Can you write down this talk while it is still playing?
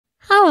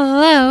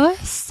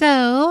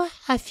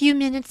A few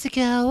minutes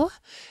ago,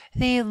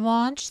 they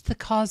launched the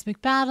Cosmic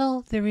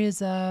Battle. There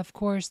is, of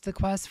course, the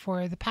quest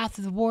for the Path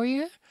of the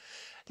Warrior.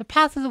 The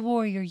Path of the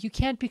Warrior. You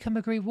can't become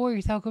a great warrior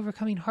without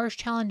overcoming harsh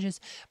challenges,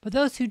 but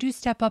those who do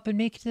step up and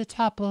make it to the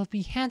top will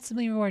be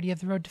handsomely rewarded. You have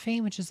the Road to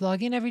Fame, which is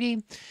log in every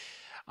day.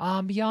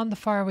 Beyond the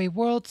Faraway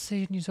World, so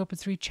you can use open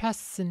 3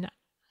 chests, and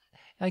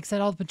like I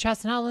said, all the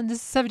chests and Outland. This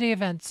is a 7-day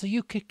event, so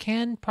you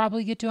can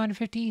probably get to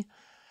 150.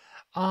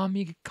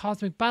 You get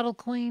Cosmic Battle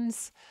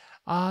coins.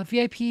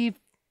 VIP,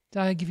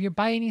 if you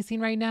buy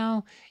anything right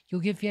now, you'll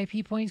get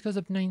VIP points, goes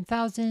up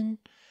 9,000.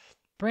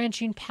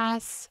 Branching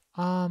Pass,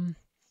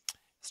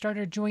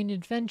 starter join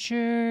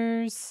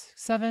adventures,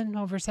 7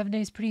 over 7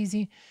 days, pretty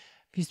easy.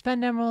 If you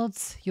spend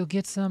emeralds, you'll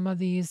get some of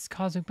these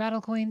Cosmic Battle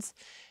coins.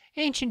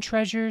 Ancient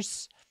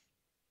treasures.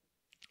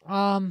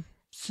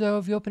 So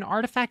if you open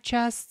artifact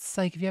chests,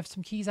 like if you have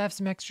some keys, I have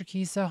some extra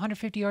keys, so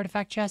 150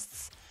 artifact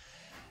chests.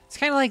 It's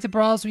kind of like the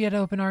brawls, we had to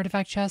open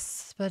artifact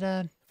chests,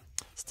 but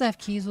still have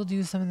keys, we'll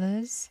do some of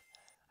those.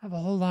 I have a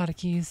whole lot of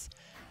keys.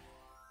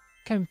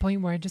 Kind of a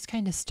point where I just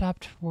kind of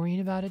stopped worrying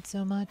about it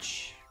so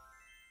much.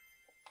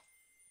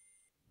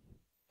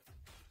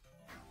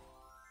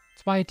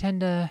 That's why I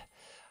tend to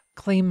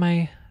claim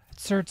my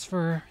certs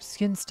for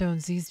skin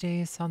stones these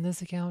days on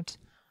this account.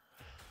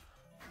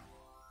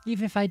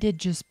 Even if I did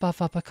just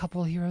buff up a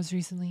couple heroes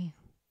recently.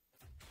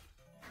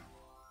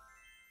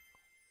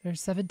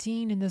 There's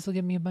 17, and this will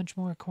give me a bunch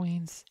more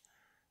coins.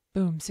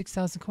 Boom,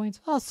 6,000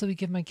 coins. Also, we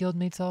give my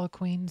guildmates all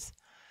coins.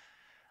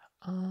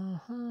 I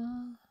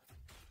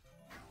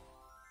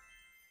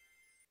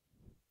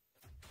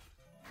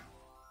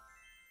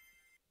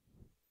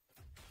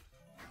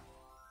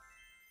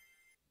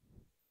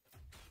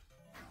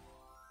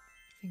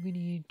think we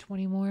need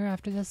 20 more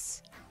after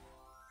this.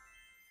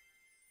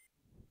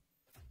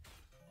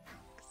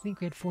 I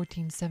think we had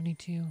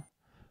 1472.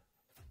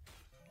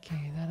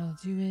 Okay, that'll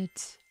do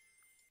it.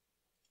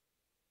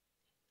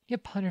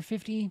 Yep,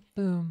 150.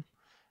 Boom.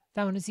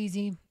 That one is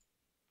easy.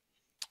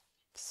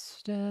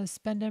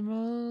 Spend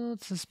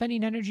emeralds. So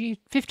spending energy,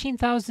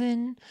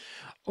 15,000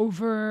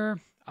 over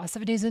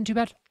 7 days isn't too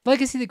bad.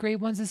 Legacy, the great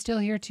ones, is still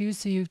here too,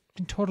 so you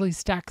can totally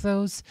stack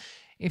those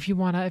if you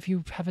wanna. If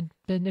you've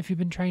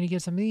been trying to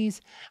get some of these.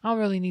 I don't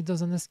really need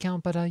those on this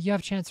count, but you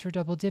have a chance for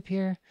double dip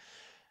here.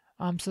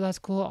 So that's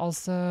cool.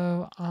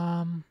 Also,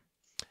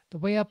 the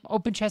way up,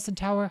 open chest and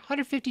tower,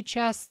 150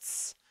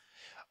 chests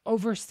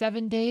over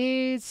 7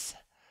 days.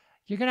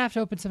 You're gonna have to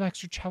open some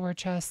extra tower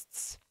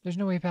chests. There's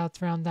no way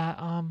around that.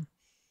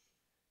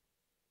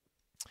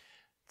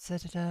 You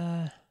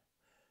have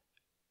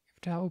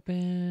to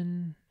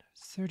open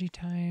 30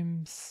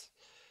 times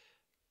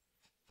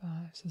 5,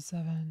 so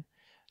 7.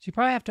 So you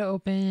probably have to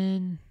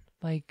open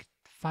like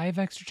 5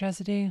 extra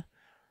chests a day.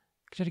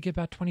 Try to get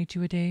about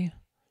 22 a day.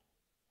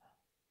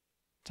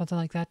 Something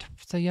like that.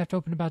 So you have to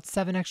open about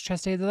 7 extra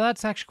chests a day.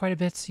 That's actually quite a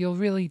bit. So you'll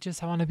really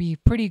just want to be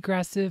pretty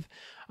aggressive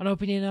on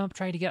opening up,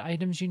 trying to get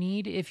items you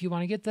need if you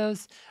want to get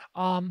those.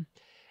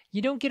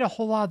 You don't get a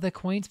whole lot of the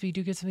coins, but you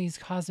do get some of these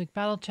Cosmic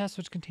Battle chests,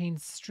 which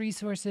contains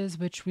resources,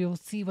 which we'll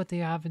see what they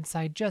have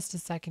inside just a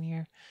second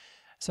here.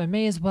 So I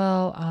may as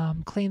well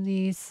claim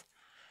these.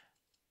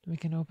 We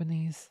can open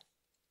these.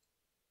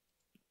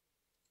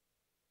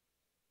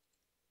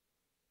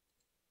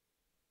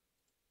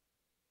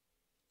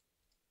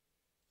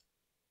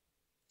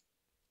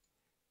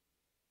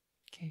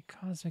 Okay,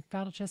 Cosmic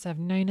Battle chests. I have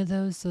 9 of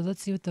those, so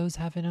let's see what those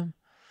have in them,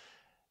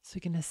 so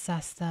we can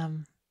assess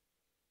them.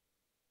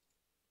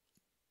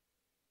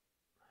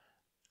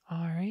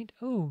 All right.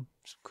 Oh,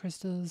 some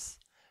crystals.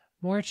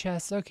 More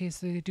chests. Okay,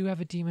 so they do have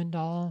a demon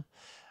doll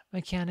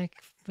mechanic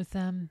with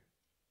them.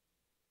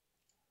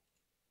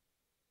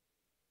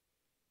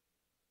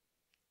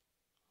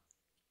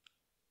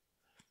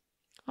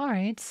 All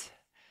right.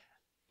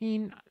 I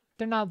mean,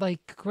 they're not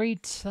like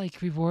great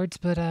like rewards,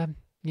 but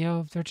you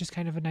know, they're just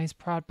kind of a nice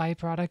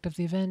byproduct of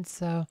the event.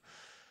 So,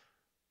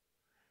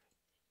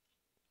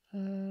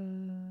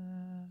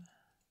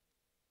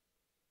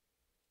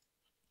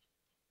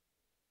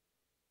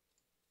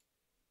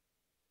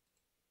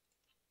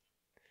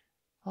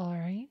 all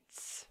right.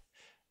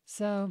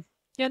 So,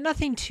 yeah,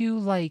 nothing too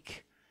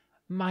like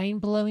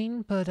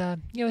mind-blowing, but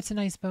you know, it's a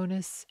nice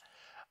bonus.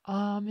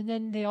 And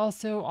then they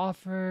also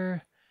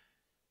offer,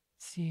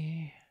 let's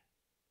see.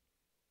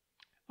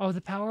 Oh,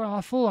 the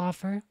full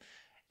offer.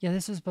 Yeah,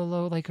 this was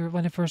below, like,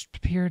 when it first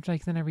appeared,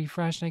 like, then I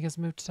refreshed and I guess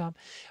moved to top.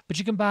 But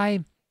you can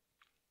buy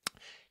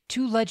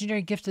 2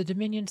 legendary gifts of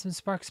Dominion, some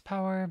Sparks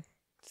Power,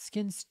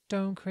 skin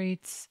stone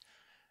crates,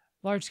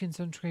 large skin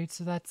stone crates,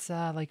 so that's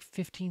like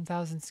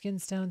 15,000 skin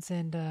stones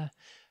and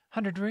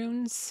 100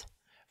 runes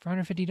for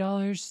 $150.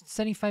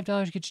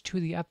 $75 gets you 2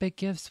 of the epic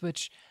gifts,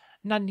 which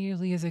not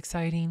nearly as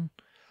exciting.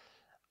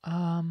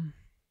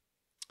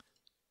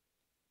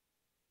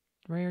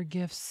 Rare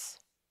gifts.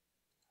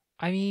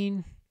 I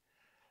mean,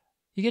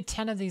 you get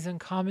 10 of these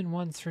uncommon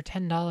ones for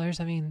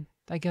 $10. I mean,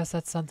 I guess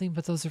that's something,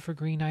 but those are for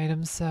green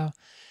items, so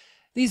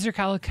these are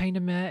kind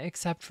of meh,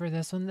 except for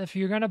this one. If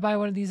you're going to buy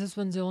one of these, this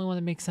one's the only one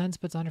that makes sense,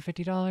 but it's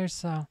 $150,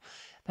 so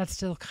that's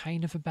still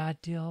kind of a bad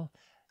deal.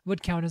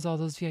 would count as all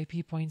those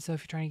VIP points. So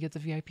if you're trying to get the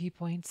VIP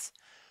points,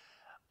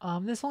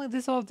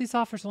 these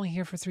offers only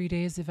here for 3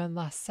 days. The event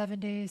lasts 7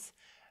 days.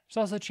 There's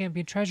also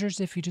champion treasures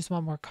if you just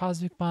want more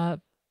cosmic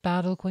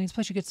battle coins.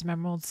 Plus you get some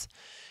emeralds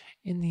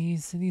in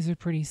these, and these are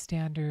pretty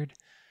standard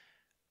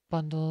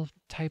bundle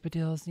type of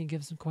deals. And you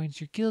give some coins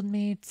to your guild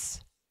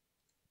mates.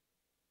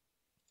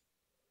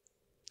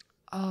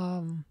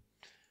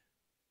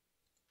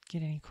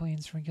 Get any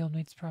coins from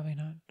guildmates? Probably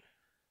not.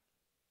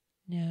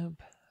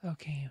 Nope.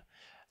 Okay.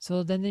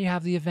 So then you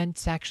have the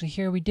events actually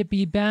here. We did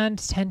be banned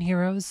 10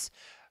 heroes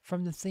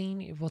from the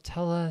thing. It will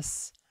tell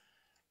us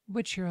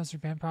which heroes are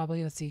banned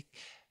probably. Let's see.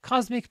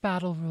 Cosmic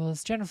Battle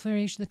rules. General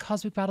variation. The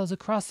Cosmic Battle is a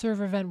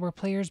cross-server event where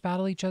players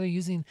battle each other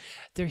using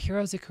their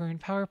heroes that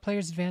current power.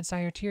 Players advance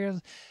higher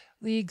tier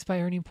leagues by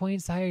earning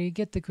points. The higher you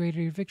get, the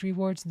greater your victory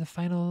rewards. And the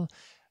final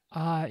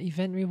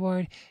event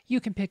reward, you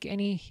can pick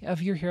any of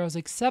your heroes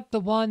except the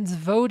ones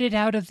voted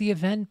out of the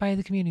event by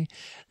the community.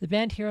 The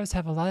banned heroes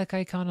have a like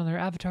icon on their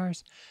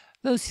avatars.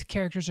 Those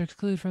characters are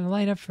excluded from the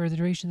lineup for the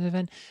duration of the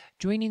event.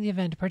 Joining the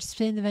event. To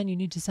participate in the event, you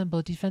need to assemble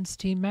a defense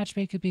team.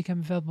 Matchmaker will become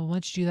available.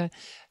 Once you do that,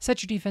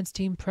 set your defense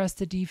team, press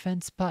the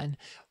defense button.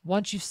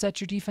 Once you've set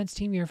your defense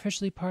team, you're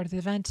officially part of the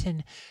event,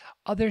 and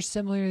other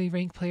similarly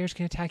ranked players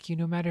can attack you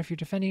no matter if you're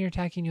defending or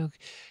attacking.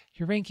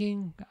 Your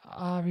ranking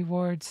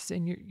rewards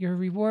and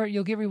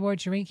you'll get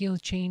rewards. Your ranking will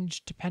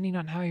change depending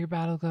on how your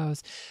battle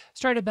goes.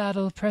 Start a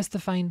battle, press the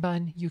find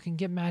button. You can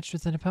get matched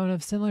with an opponent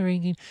of similar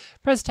ranking.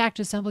 Press attack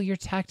to assemble your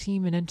attack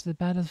team and enter the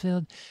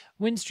battlefield.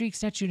 Win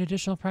streaks net you an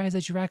additional prize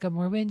as you rack up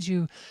more wins.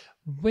 Your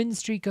win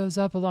streak goes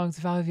up along with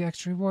the value of the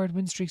extra reward.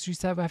 Win streaks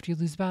reset after you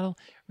lose a battle.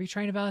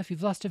 Retrying a battle. If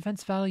you've lost a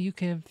defense battle, you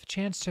can have a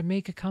chance to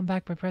make a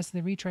comeback by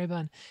pressing the retry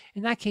button.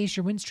 In that case,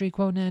 your win streak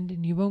won't end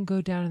and you won't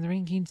go down in the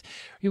rankings.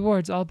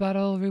 Rewards. All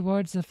battle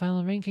rewards and the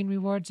final ranking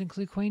rewards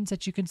include coins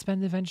that you can spend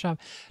in the event shop.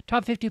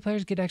 Top 50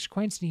 players get extra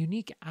coins and a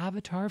unique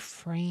avatar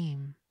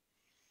frame.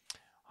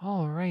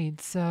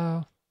 Alright,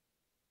 so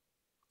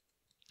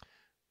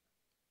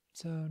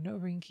no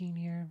ranking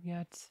here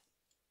yet.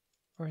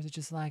 Or is it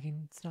just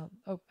lagging? It's not.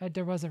 Oh,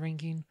 there was a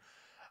ranking.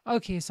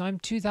 Okay, so I'm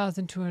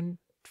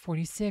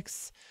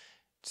 2,246.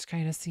 Just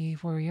kind of see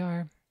where we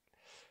are.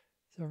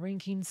 So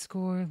ranking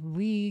score,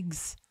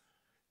 leagues.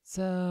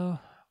 So,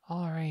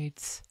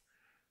 alright.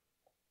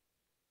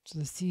 So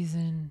the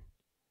season.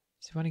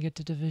 So you want to get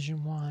to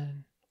Division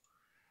 1.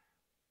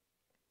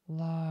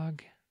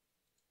 Log.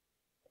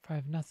 If I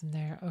have nothing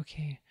there.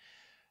 Okay.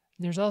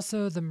 And there's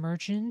also the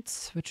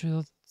merchants, which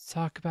we'll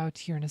talk about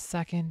here in a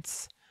second.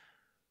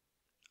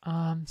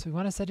 So we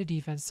want to set a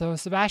defense. So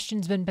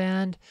Sebastian's been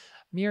banned,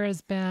 Mira's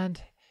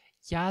banned,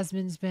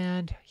 Yasmin's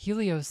banned,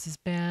 Helios is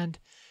banned,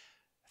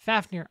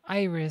 Fafnir,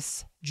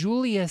 Iris,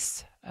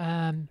 Julius,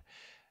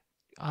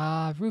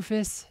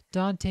 Rufus,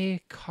 Dante,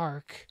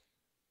 Kark.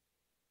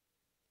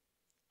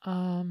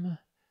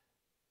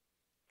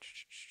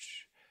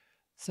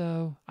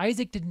 So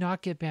Isaac did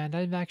not get banned.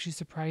 I'm actually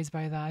surprised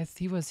by that.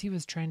 He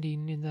was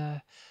trending in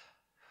the.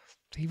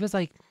 He was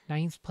like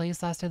 9th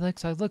place last I looked,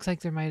 so it looks like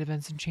there might have been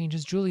some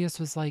changes. Julius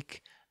was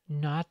like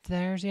not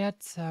there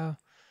yet, so.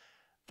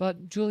 But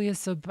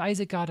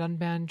Isaac got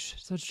unbanned.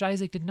 So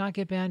Isaac did not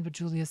get banned, but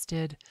Julius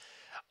did.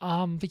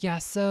 But yeah,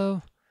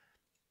 so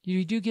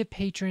you do get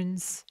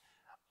patrons.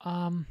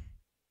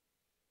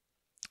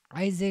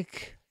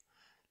 Isaac,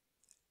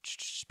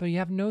 but you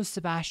have no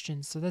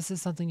Sebastian. So this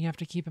is something you have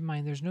to keep in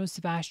mind. There's no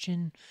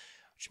Sebastian,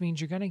 which means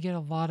you're going to get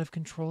a lot of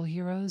control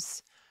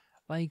heroes.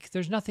 Like,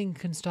 there's nothing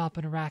can stop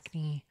an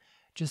Arachne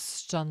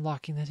just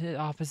unlocking the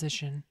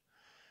opposition.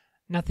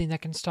 Nothing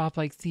that can stop,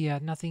 like, Thea.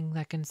 Nothing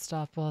that can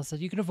stop, well, so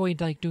you can avoid,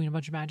 like, doing a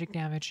bunch of magic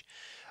damage.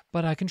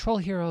 But control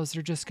heroes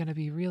are just going to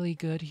be really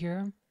good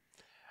here.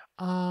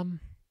 So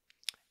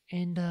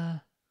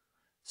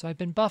I've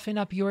been buffing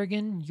up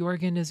Jorgen.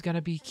 Jorgen is going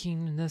to be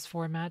king in this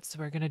format, so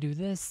we're going to do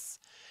this.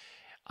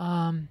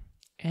 And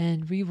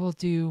we will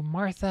do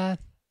Martha.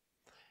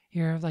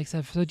 Here, like I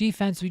said, for the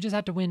defense, we just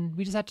have to win.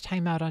 We just have to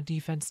time out on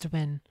defense to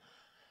win.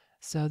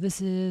 So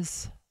this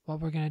is what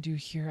we're going to do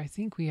here. I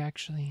think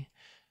Gorgon's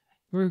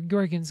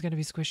going to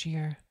be squishy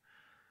here.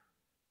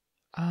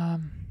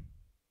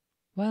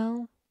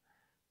 Well,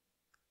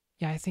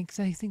 yeah, I think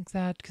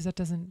that, because that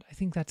doesn't, I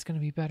think that's going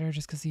to be better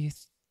just because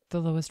he's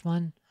the lowest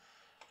one.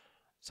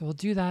 So we'll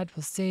do that.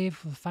 We'll save.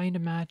 We'll find a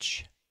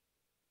match.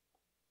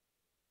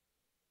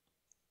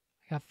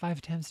 I got 5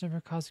 attempts. Number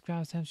of cosmic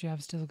battle attempts you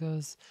have still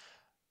goes.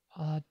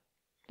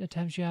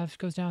 Attempts you have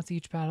goes down with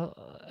each battle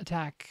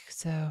attack.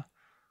 So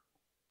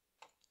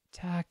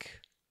attack.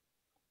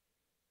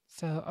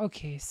 So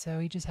okay, so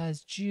he just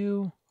has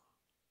Jew.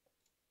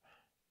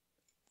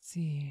 Let's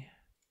see.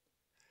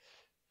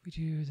 We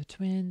do the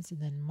twins and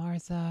then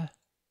Martha.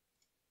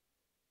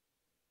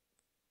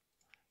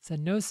 So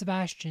no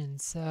Sebastian.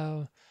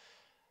 So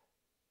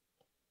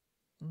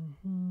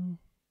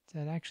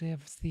that actually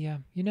have the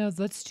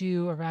let's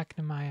do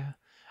Arachnemaya.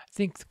 I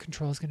think the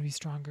control is going to be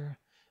stronger.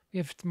 We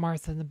have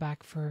Martha in the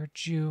back for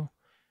Jew.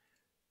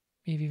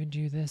 Maybe even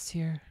do this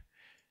here.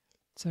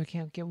 So I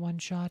can't get one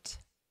shot.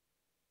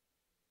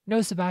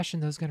 No,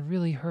 Sebastian, though, is going to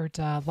really hurt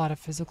a lot of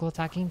physical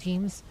attacking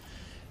teams.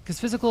 Because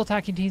physical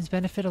attacking teams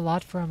benefit a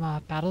lot from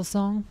Battle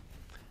Song.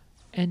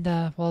 And,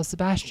 well,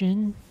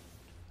 Sebastian,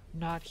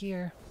 not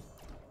here.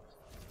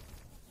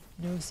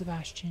 No,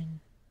 Sebastian.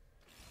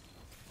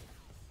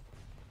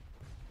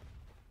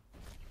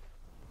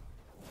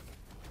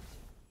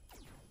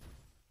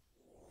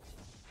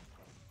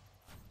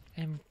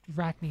 And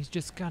Rachni's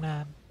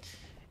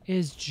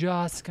is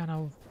just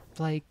gonna,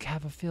 like,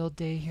 have a field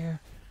day here.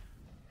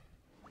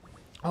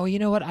 Oh, you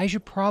know what? I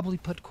should probably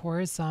put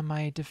Chorus on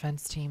my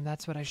defense team.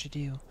 That's what I should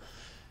do.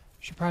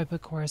 Should probably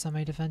put Chorus on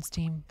my defense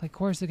team. Like,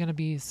 Chorus is gonna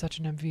be such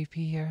an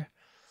MVP here.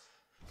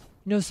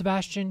 No,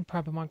 Sebastian,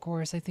 probably want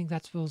Chorus. I think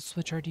we'll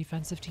switch our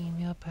defensive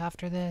team up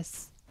after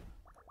this.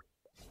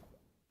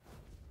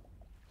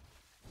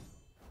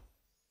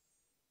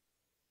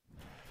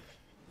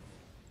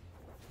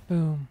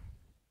 Boom.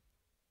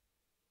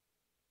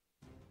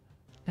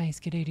 Nice,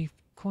 get 80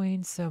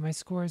 coins. So my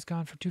score has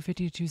gone from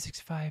 250 to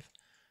 265.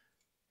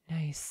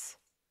 Nice.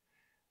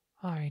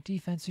 Alright,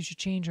 defense, we should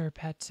change our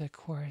pet to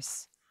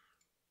Chorus.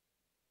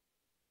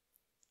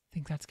 I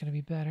think that's going to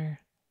be better.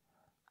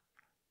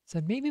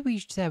 So maybe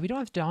we don't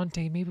have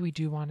Dante. Maybe we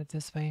do want it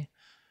this way.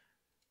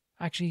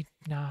 Actually,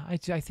 nah, I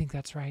think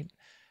that's right.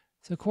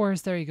 So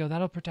Chorus, there you go.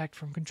 That'll protect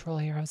from control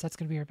heroes. That's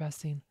going to be our best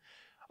thing.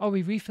 Oh,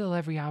 we refill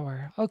every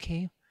hour.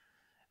 Okay.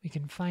 We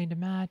can find a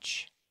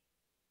match.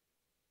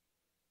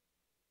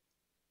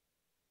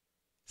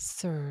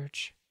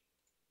 Surge.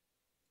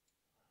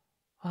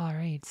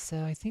 Alright,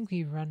 so I think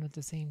we run with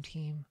the same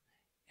team.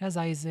 As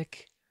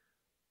Isaac.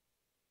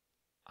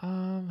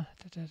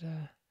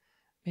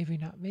 Maybe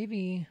not.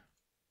 Maybe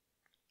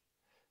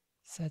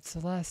said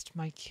Celeste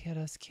might get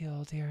us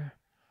killed here.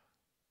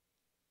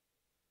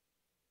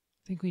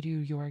 I think we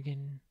do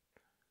Jorgen.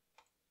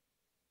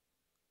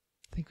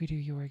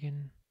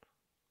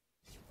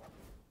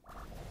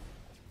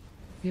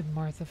 We have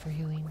Martha for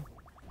healing.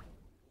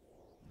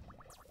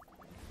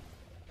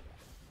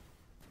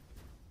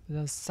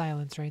 Those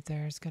silence right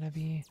there is gonna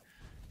be.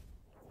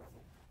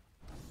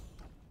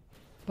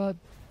 But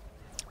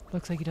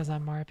looks like he does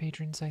have Mara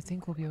Patron, so I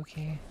think we'll be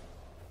okay.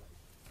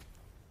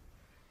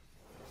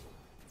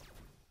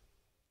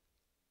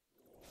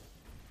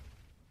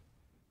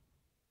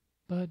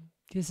 But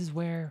this is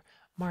where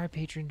Mara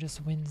Patron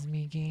just wins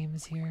me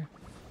games here.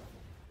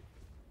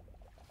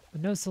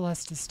 But no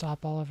Celeste to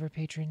stop Oliver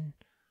Patron.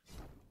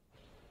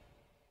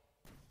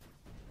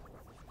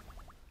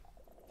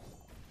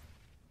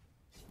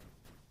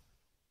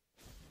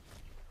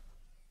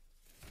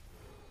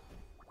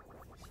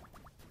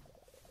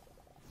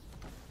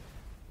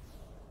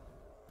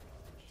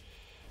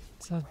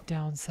 So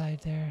downside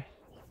there.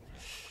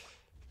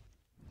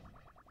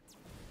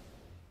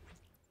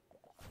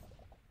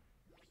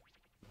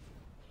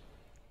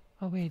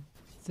 Oh wait,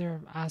 does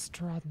their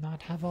Astaroth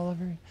not have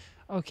Oliver?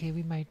 Okay,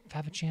 we might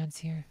have a chance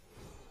here.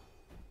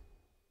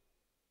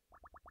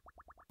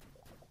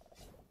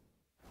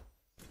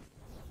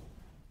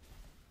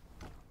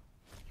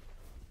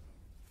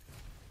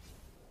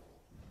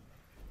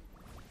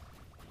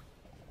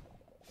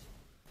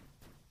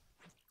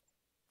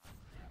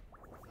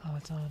 Oh,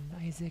 it's on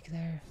Isaac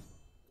there.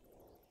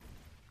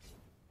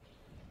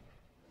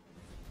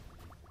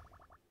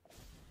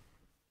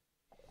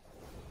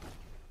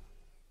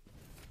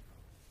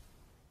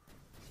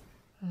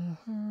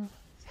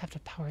 Have to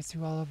power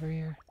through all over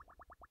here.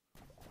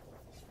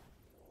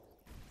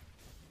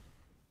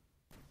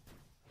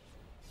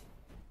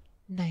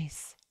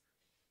 Nice.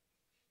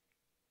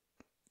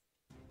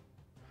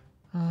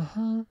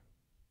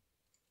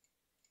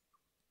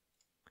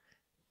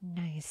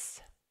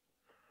 Nice.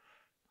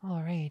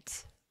 All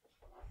right.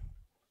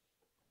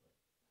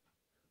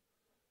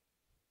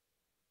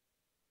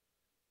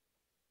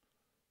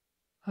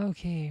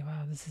 Okay,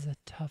 wow, this is a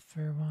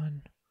tougher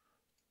one.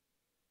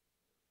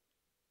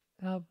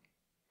 Oh,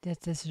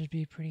 this should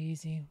be pretty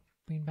easy.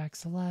 Bring back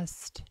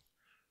Celeste.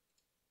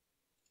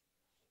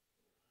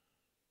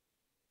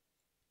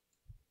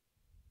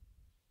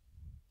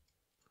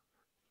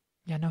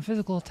 Yeah, no,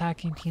 physical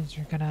attacking teams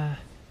are gonna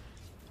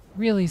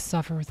really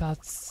suffer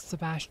without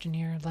Sebastian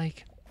here.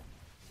 Like,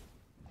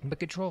 but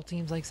control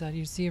teams like that,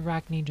 you see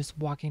Arachne just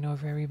walking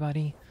over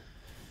everybody.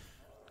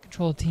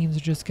 Control teams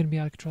are just gonna be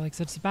out of control. Like I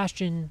said,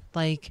 Sebastian's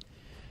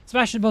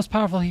the most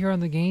powerful hero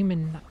in the game,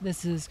 and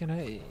this is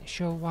gonna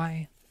show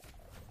why.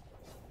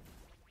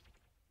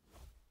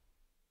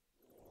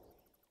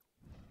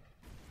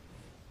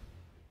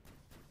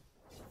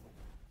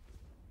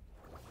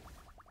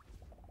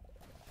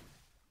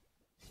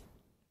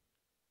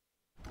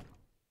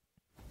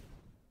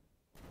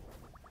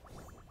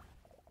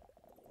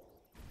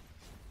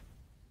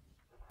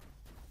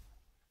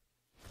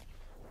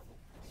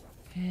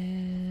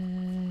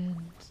 And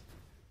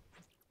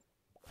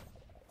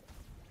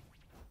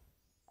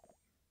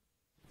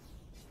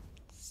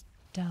it's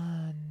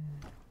done.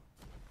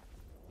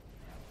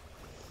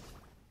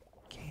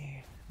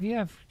 Okay, we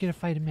get to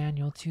fight a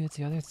manual too. It's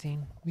the other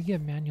thing. We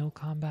get manual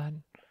combat,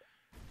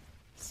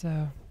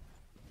 so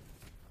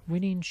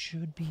winning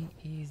should be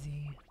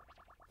easy.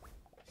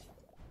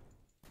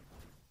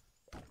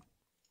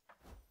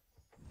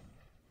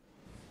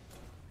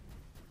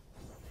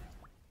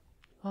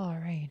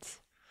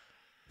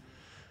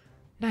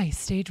 Nice.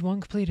 Stage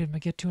 1 completed. I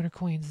get 200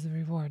 coins as the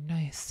reward.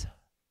 Nice.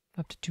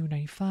 Up to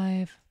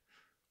 295.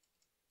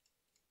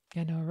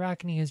 Yeah, no,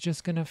 Arachne is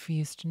just gonna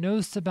feast.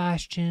 No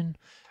Sebastian.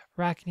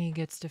 Arachne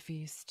gets to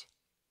feast.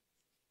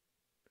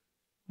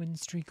 Win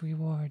streak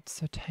rewards,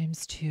 so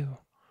 ×2.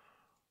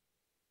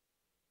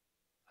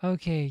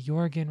 Okay,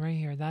 Jorgen right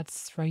here.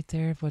 That's right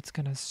there what's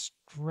gonna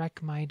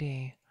wreck my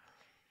day.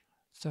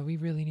 So we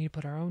really need to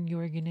put our own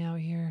Jorgen out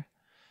here.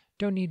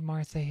 Don't need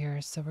Martha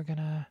here, so we're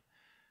gonna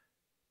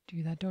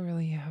do that. Don't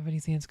really have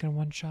anything that's gonna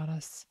one-shot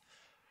us.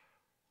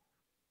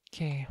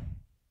 Okay.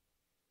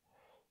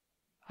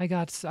 I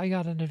got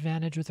an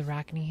advantage with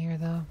Arachne here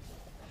though.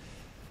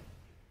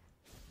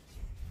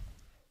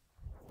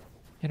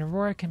 And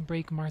Aurora can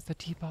break Martha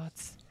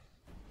teapots.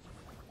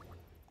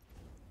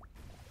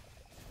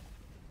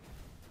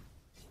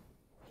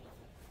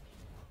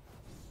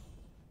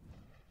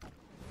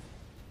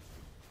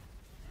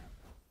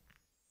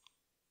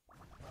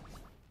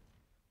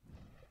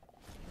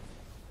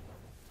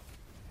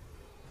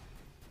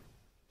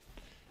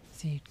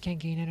 See, can't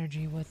gain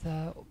energy with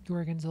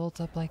Jorgen's ult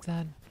up like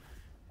that.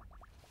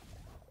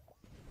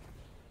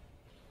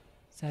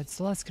 Said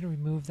Celeste can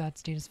remove that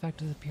status effect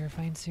of the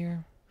Purifying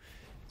Sphere.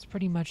 It's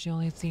pretty much the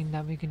only thing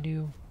that we can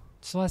do.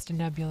 Celeste and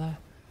Nebula.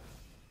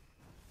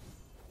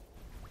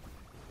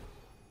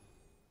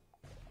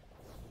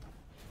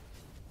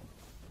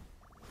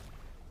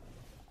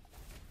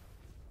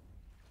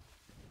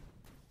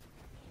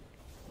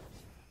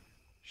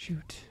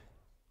 Shoot.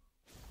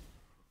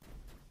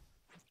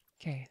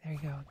 Okay, there you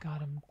go. Got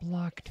him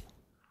blocked.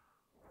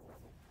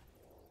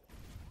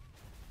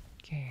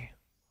 Okay.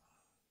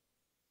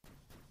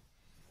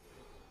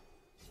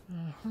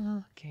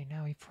 Okay,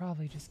 now we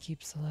probably just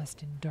keep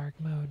Celeste in dark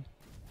mode.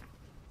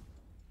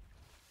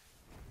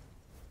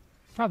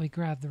 Probably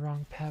grabbed the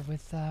wrong pet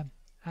with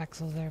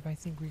Axel there, but I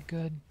think we're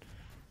good.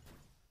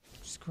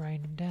 Just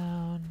grind him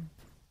down.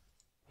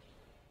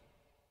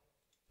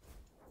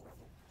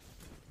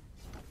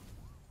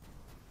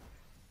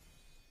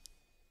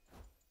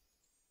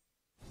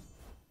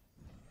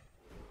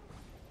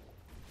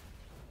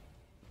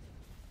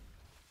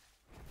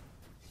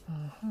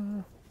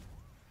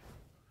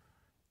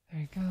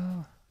 There you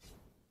go.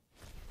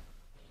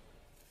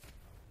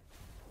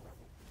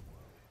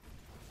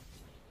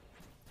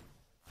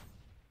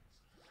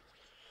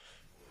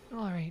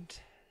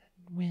 Alright.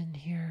 Win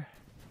here.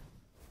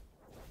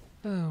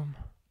 Boom.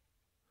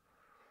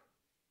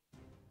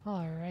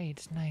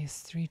 Alright,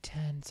 nice.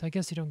 310. So I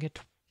guess you don't get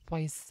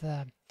twice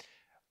the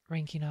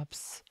ranking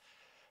ups.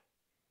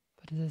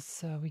 But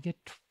this, we get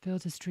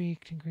build a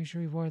streak, increase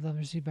your reward level,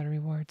 receive better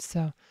rewards.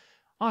 So,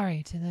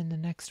 alright, and then the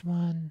next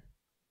one.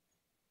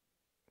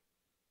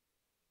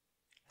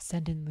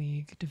 Ascendant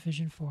League,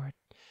 Division 4.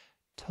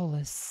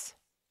 Tullus.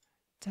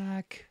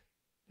 Attack.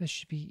 This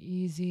should be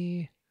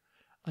easy.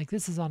 Like,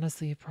 this is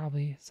honestly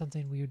probably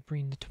something we would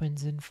bring the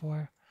twins in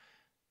for.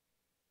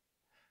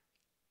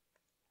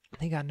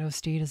 They got no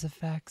status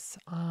effects.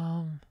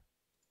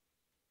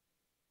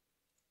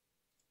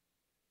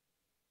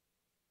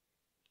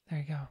 There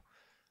you go.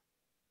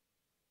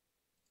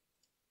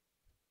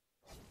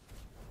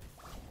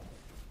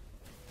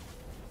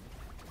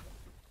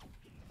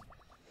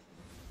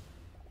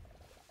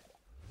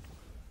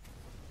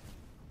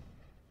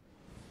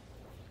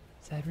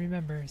 Said,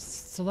 remember,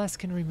 Celeste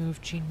can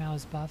remove Qin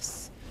Mao's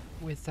buffs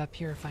with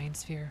Purifying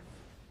Sphere.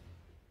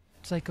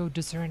 It's like Ode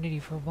to Serenity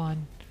for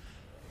 1.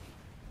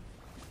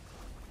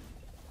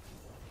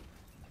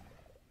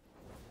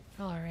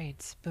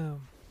 Alright,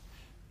 boom.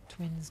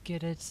 Twins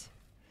get it.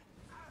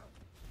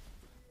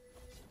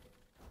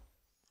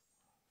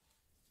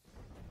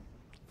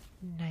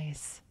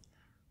 Nice.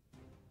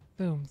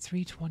 Boom,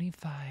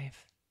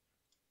 325.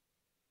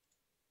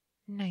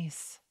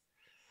 Nice.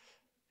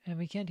 And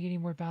we can't get any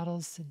more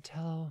battles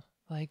until,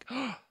 like,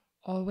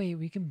 oh wait,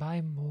 we can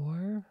buy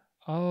more?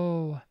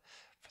 Oh,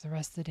 for the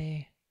rest of the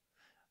day.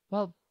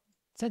 Well,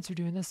 since we're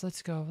doing this,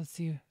 let's go. Let's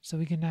see. So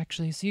we can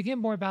actually, so you get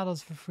more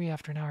battles for free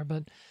after an hour,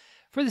 but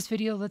for this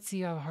video, let's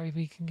see how hard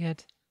we can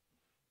get.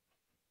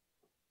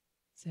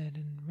 Said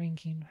in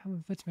ranking,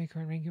 what's my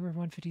current ranking? We're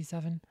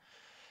 157.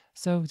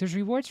 So there's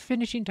rewards for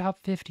finishing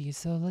top 50,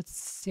 so let's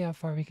see how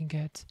far we can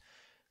get.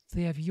 So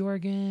they have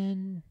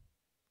Jorgen.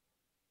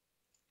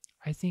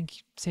 I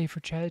think, say for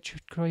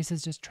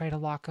choices, just try to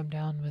lock them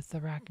down with the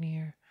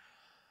Arachne.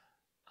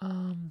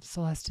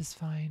 Celeste is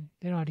fine.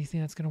 They don't have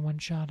anything that's going to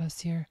one-shot us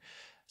here.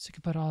 So we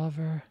can put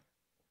Oliver.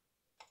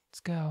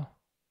 Let's go.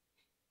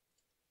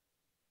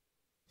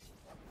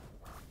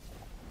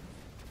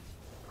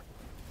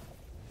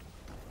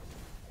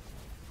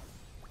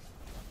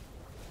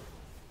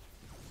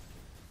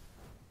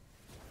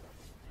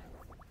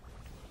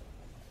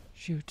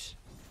 Shoot.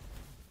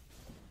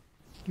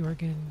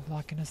 Jorgen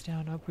locking us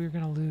down. Oh, we're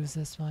going to lose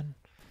this one.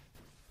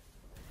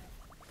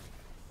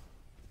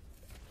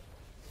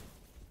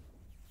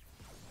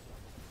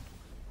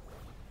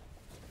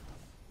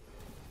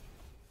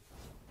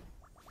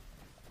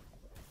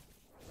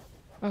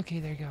 Okay,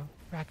 there you go.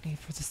 Arachne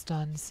for the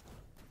stuns.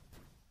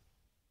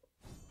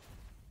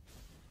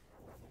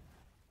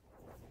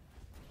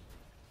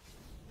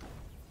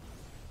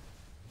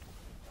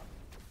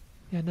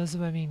 Yeah, that's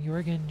what I mean.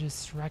 Jorgen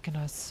just wrecking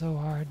us so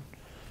hard.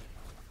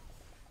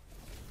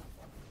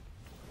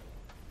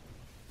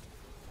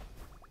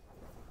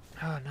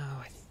 Oh no,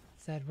 I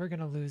said we're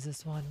gonna lose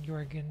this one.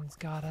 Jorgen's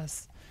got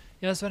us.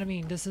 Yeah, that's what I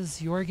mean. This is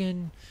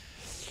Jorgen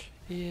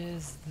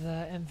is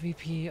the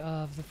MVP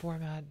of the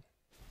format.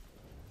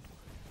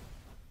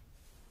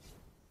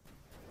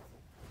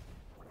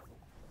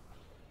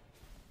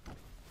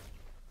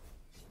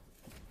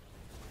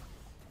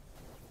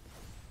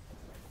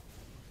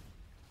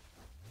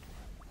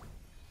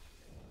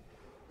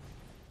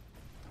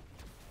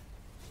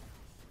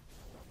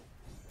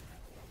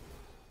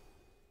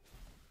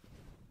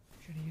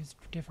 Should have used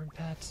different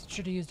pets.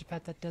 Should have used a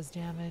pet that does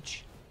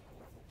damage.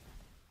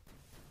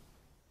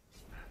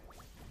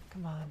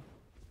 Come on.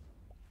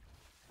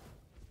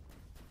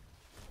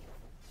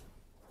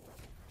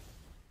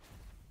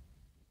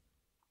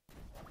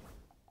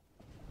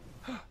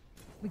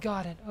 We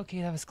got it.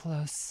 Okay, that was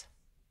close.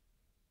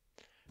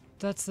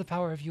 That's the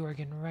power of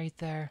Jorgen right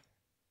there.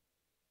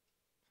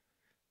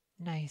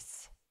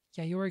 Nice.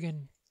 Yeah,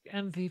 Jorgen,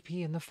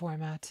 MVP in the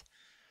format.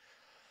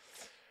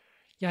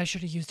 Yeah, I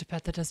should have used a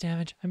pet that does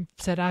damage. I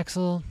said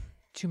Axel,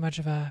 too much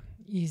of a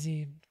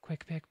easy,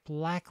 quick pick.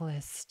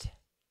 Blacklist.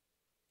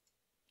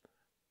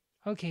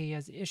 Okay, he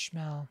has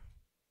Ishmael.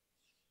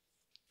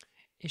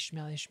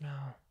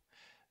 Ishmael.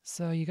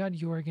 So you got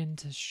Jorgen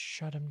to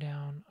shut him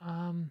down.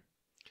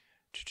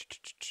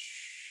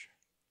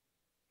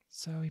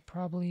 So we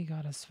probably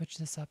gotta switch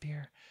this up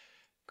here.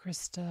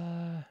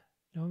 Krista,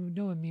 no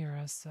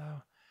Amira, so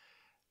I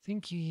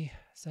think he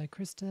said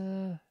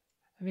Krista.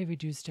 Maybe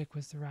do stick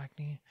with the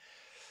Arachne.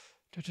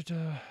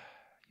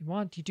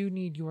 You do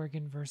need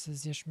Jorgen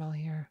versus Ishmael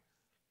here.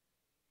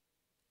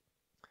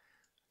 I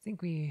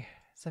think we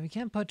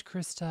can't put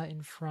Krista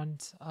in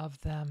front of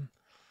them.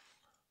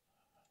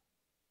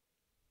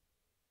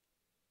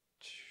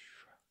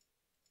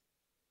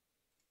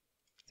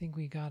 I think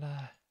we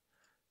gotta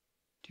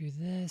do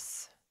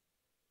this.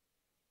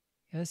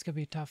 Yeah, this could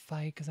be a tough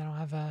fight because I don't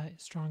have a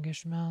strong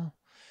Ishmael.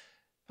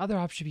 Other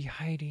option should be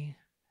Heidi.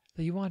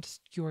 But you want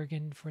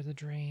Jorgen for the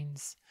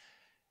drains.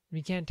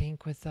 We can't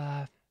tank with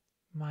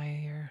Maya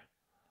here.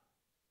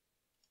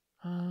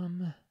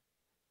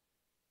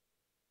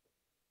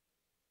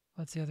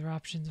 What's the other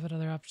options? What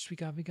other options we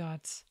got? We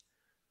got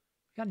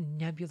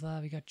Nebula,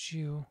 we got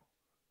Jew.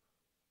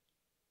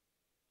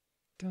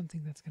 Don't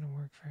think that's gonna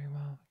work very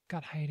well.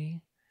 Got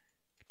Heidi.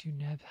 Do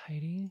Neb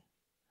Heidi.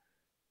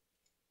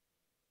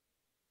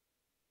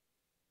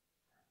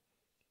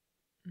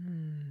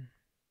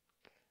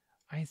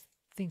 I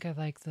think I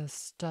like the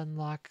stun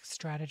lock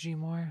strategy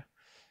more.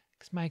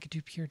 Because Maya could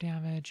do pure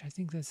damage. I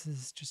think this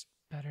is just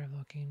better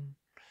looking.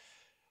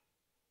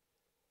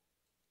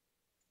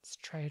 Let's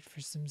try it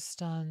for some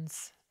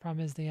stuns.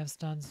 Problem is they have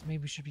stuns.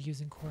 Maybe we should be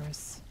using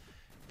Chorus.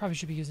 Probably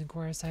should be using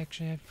Chorus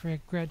actually. I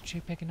regret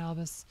picking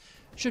Albus.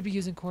 Should be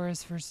using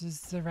Chorus versus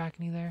the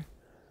Arachne there.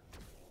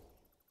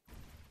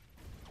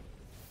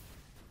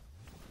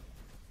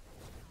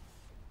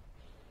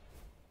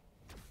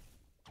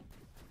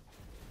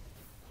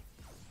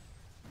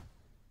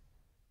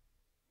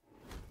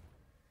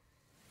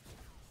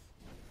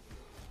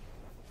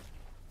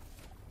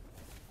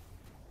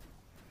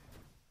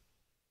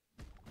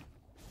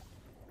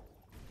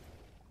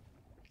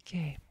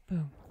 Okay,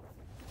 boom.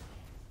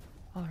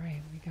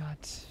 Alright, we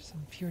got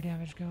some pure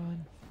damage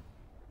going.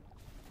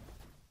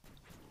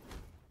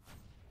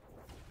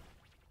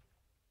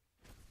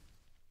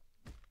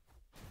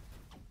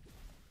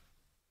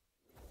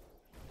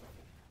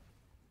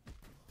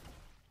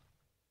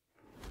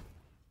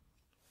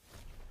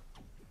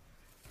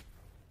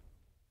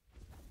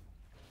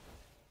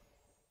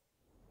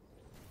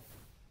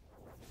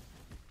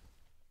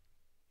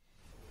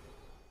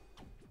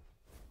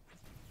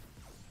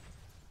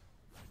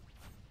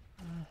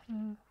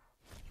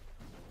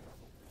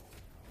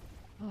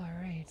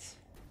 Alright.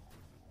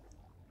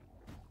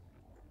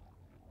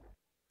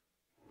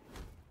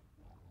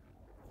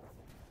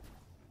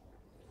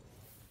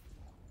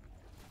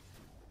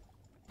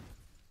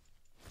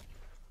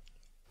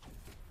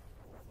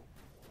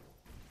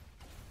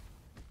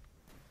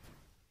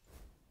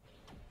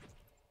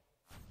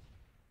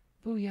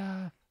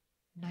 Booyah!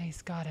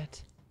 Nice, got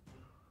it.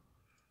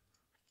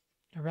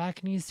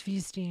 Arachne's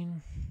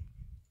feasting.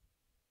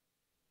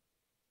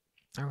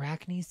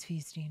 Arachne's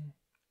feasting.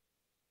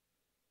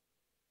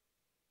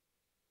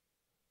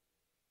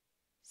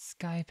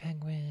 Sky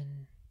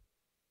Penguin.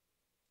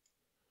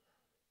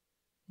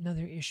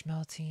 Another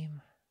Ishmael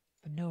team,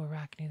 but no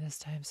Arachne this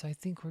time, so I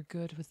think we're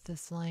good with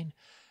this line.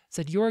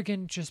 Said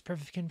Jorgen just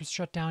can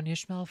shut down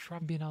Ishmael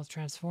from being able to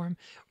transform.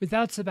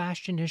 Without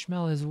Sebastian,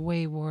 Ishmael is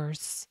way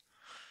worse.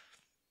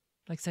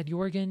 Like I said,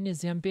 Jorgen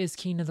is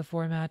keen to the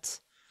format.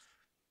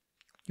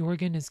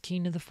 Jorgen is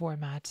keen to the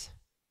format.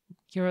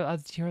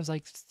 Heroes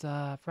like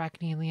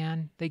Arachne and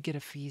Leanne, they get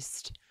a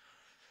feast.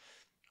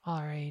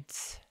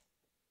 Alright.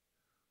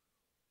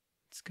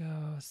 Let's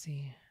go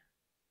see.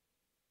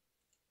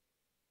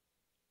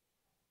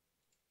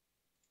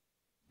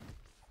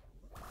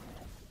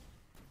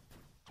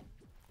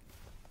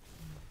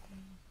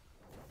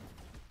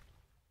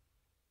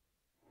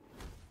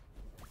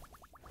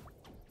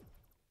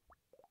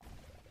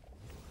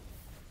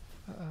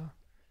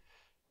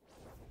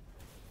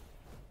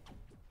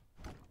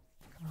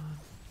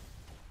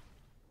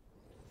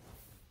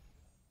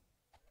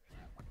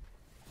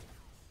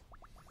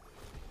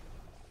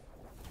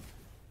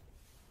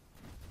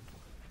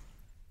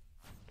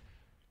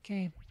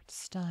 Okay,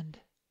 stunned.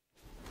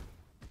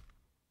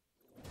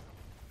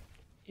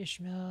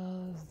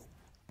 Ishmael's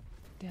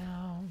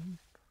down.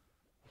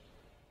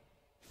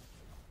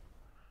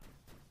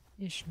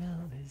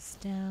 Ishmael is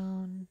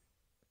down.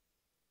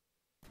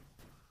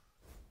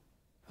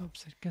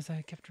 Oops, because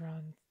I kept her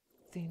on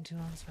theme too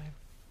long. It's fine.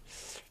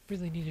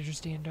 Really needed her to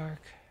stay in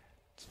dark.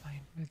 It's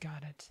fine. We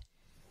got it.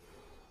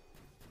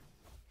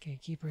 Okay,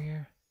 keep her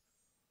here.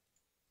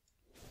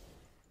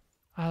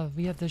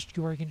 We have this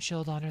Jorgen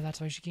shield on her. That's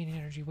why she's gaining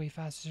energy way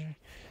faster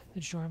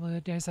than she normally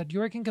would. I said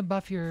Jorgen can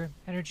buff your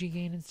energy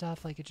gain and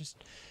stuff. Like, it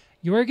just...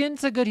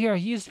 Jorgen's a good hero.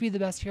 He used to be the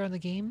best hero in the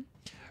game.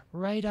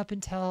 Right up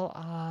until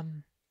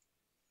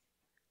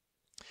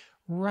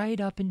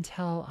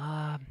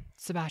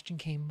Sebastian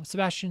came.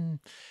 Sebastian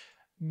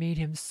made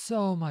him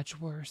so much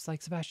worse.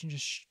 Like, Sebastian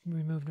just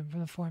removed him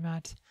from the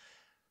format.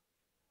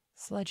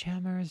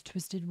 Sledgehammers,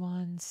 twisted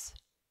ones.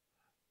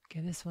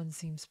 Okay, this one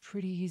seems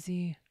pretty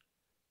easy.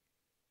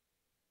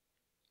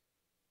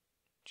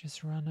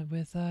 Just run it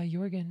with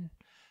Jorgen.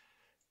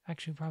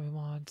 Actually, probably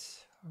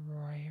want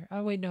Aurora here.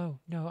 Oh, wait, no,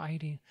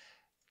 Heidi.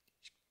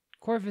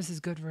 Corvus is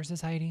good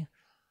versus Heidi.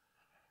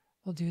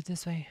 We'll do it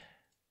this way.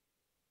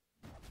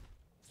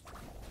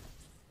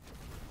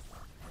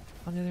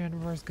 On the other hand,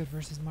 Aurora's good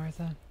versus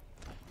Martha.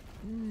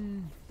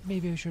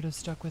 Maybe we should have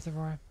stuck with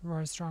Aurora.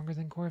 Aurora's stronger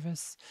than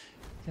Corvus.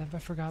 Yeah, I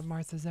forgot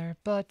Martha's there,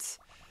 but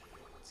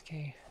it's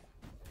okay.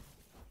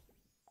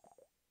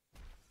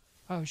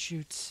 Oh,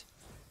 shoot.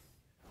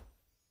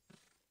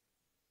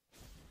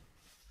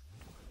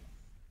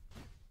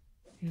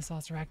 We just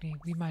lost Arachne.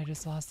 We might have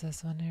just lost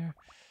this one here.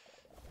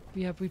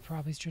 Yep, we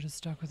probably should have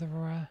stuck with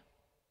Aurora.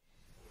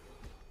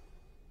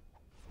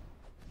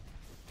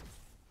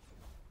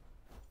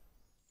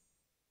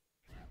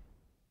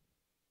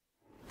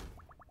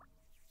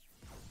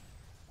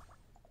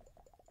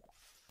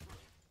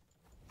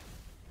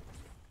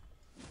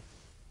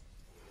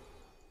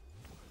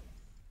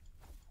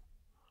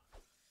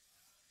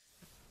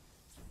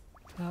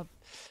 Oh,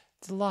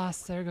 it's a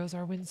loss. There goes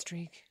our win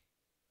streak.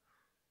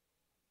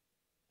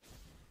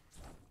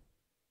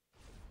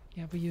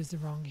 Yeah, we used the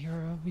wrong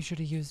hero. We should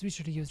have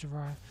used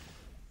Aurora.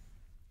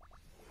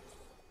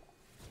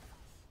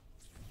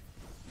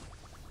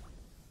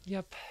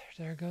 Yep,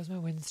 there goes my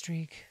win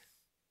streak.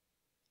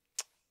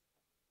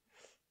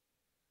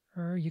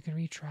 Or you can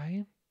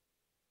retry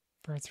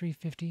for a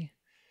 350.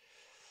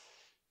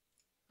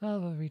 Well,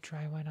 we'll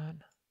retry, why not?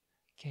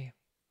 Okay,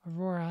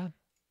 Aurora.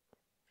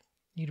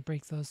 Need to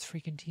break those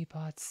freaking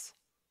teapots.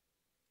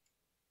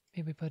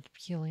 Maybe put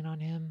healing on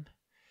him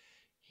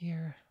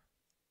here.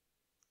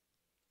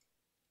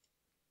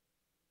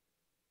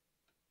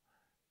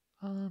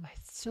 I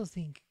still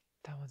think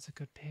that one's a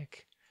good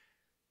pick.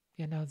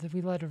 Yeah, no, that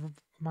we let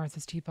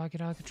Martha's teapot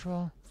get out of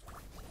control.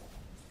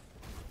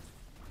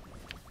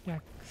 Yeah,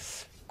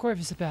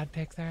 Corvus is a bad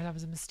pick there. That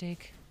was a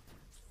mistake.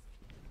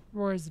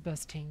 Roar is the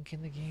best tank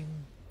in the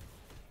game.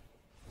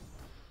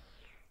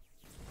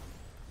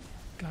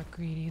 Got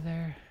greedy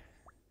there.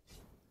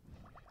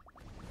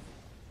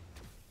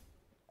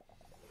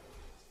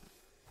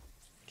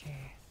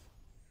 Okay.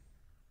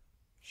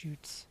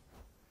 Shoot.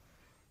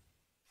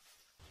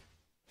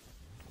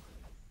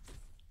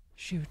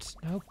 Shoot.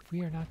 Nope,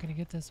 we are not going to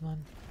get this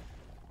one.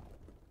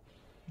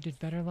 We did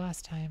better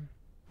last time.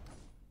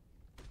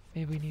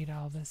 Maybe we need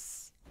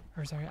Albus.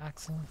 Or sorry,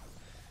 Axel.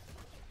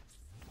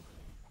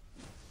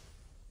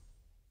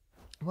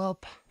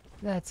 Welp.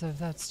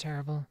 That's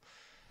terrible.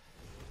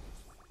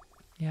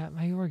 Yeah,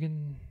 my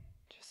organ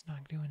just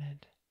not doing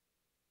it.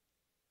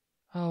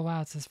 Oh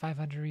wow, it says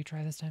 500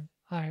 retry this time.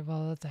 Alright,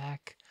 well, what the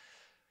heck.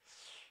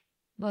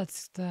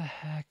 Let's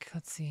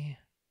see.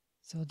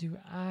 So we'll do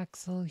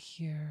Axel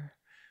here.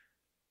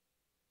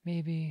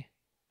 Maybe.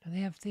 No, they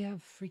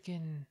have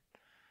freaking.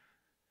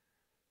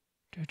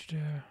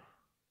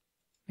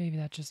 Maybe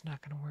that's just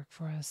not gonna work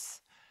for us.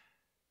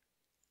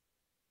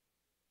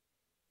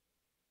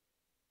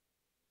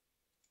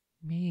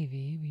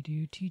 Maybe we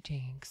do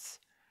T-tanks.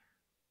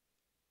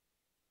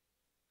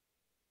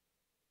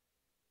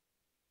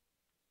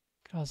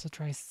 Could also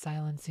try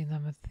silencing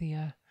them with the,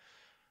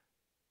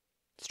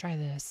 let's try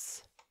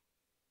this.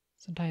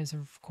 Sometimes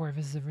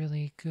Corvus is a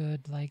really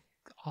good, like,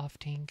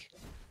 off-tank.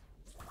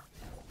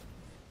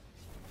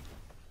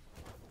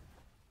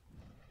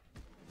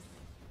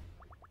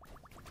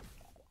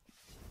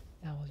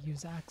 Now we'll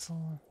use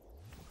Axel.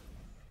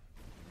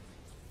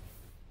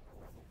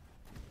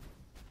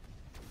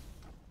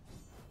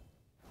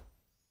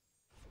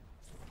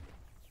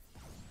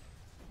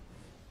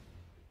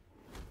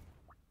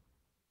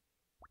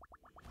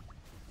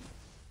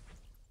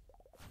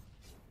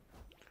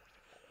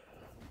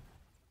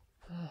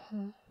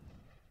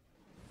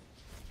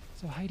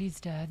 So Heidi's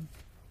dead.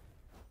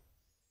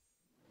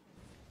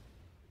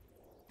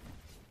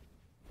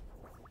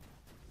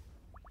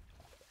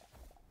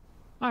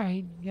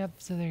 Alright, yep,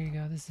 so there you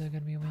go. This is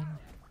gonna be a win.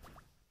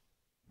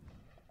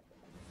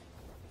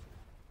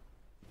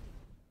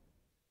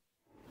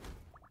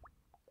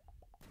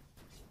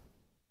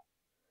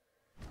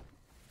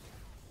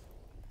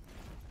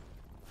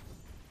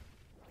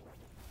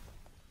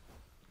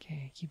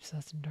 keeps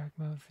us in dark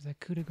mode for the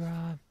coup de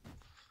grace.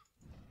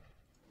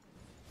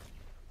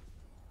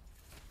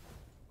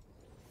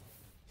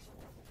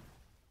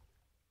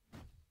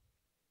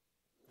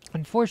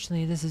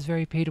 Unfortunately, this is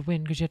very pay to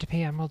win because you have to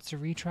pay emeralds to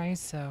retry,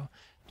 so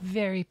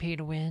very pay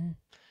to win.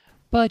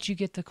 But you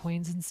get the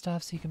coins and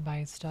stuff, so you can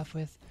buy stuff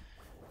with.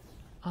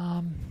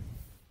 Boom,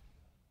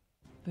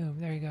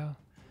 there you go.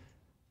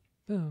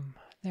 Boom,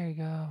 there you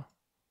go.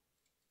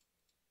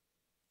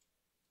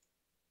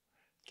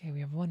 Okay,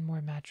 we have one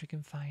more match we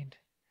can find.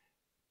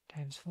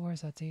 Times 4,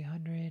 so that's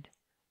 800.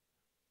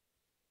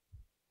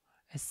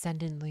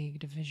 Ascendant League,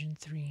 Division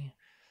 3.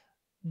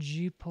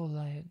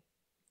 G-Polite.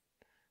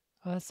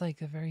 Oh, that's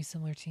like a very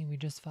similar team we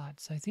just fought.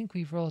 So I think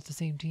we've rolled the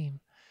same team.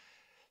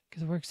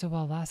 Because it worked so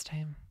well last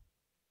time.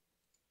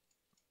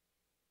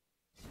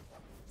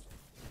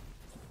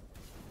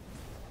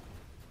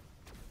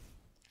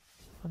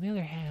 On the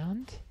other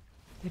hand,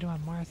 they don't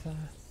have Martha.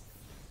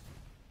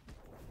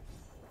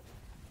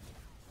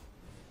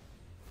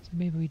 So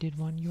maybe we did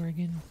one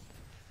Jorgen.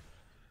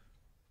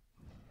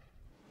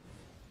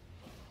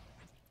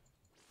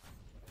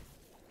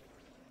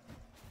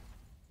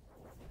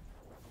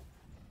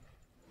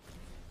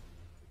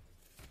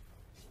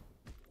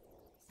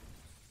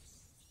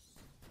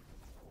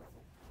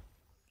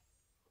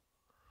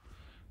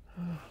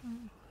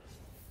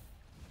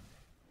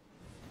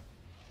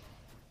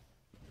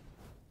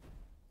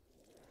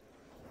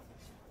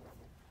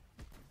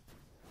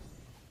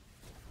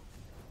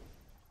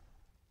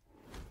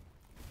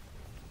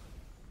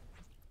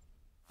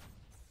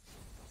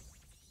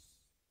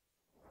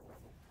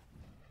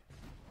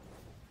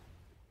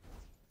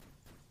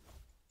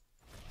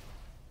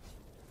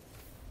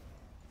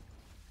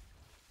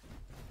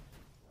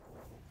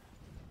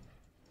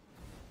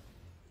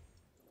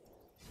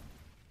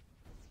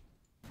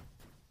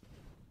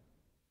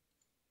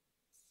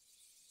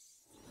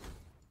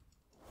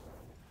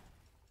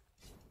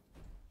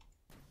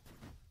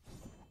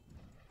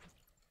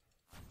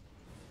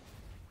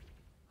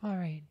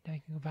 Alright, now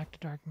I can go back to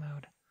dark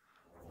mode.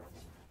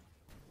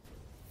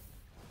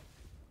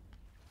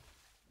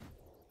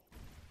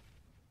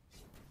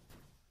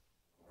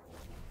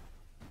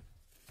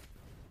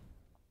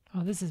 Oh,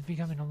 this is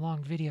becoming a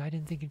long video. I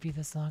didn't think it'd be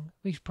this long.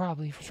 We should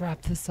probably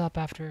wrap this up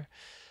after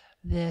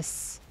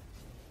this.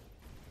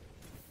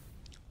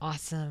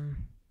 Awesome.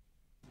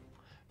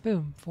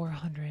 Boom,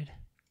 400.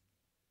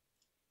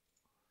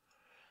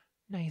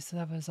 Nice, so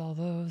that was all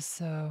those.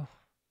 So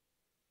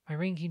my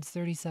ranking's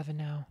 37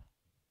 now.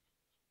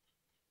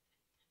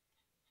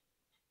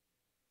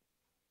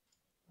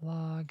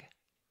 Log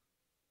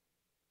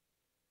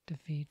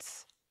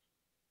defeats.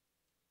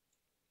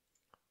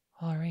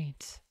 All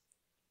right.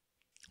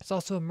 It's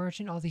also a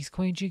merchant. All these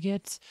coins you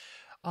get.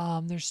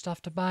 There's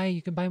stuff to buy.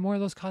 You can buy more of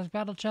those cosmic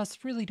battle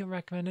chests. Really don't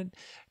recommend it.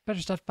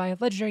 Better stuff to buy.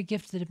 Legendary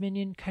gift to the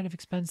Dominion. Kind of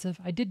expensive.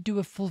 I did do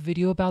a full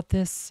video about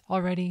this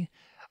already.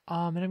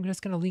 And I'm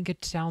just going to link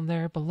it down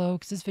there below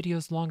because this video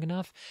is long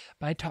enough.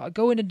 But I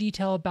go into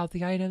detail about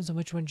the items and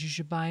which ones you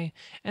should buy.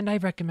 And I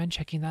recommend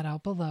checking that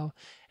out below.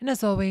 And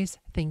as always,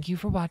 thank you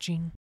for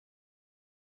watching.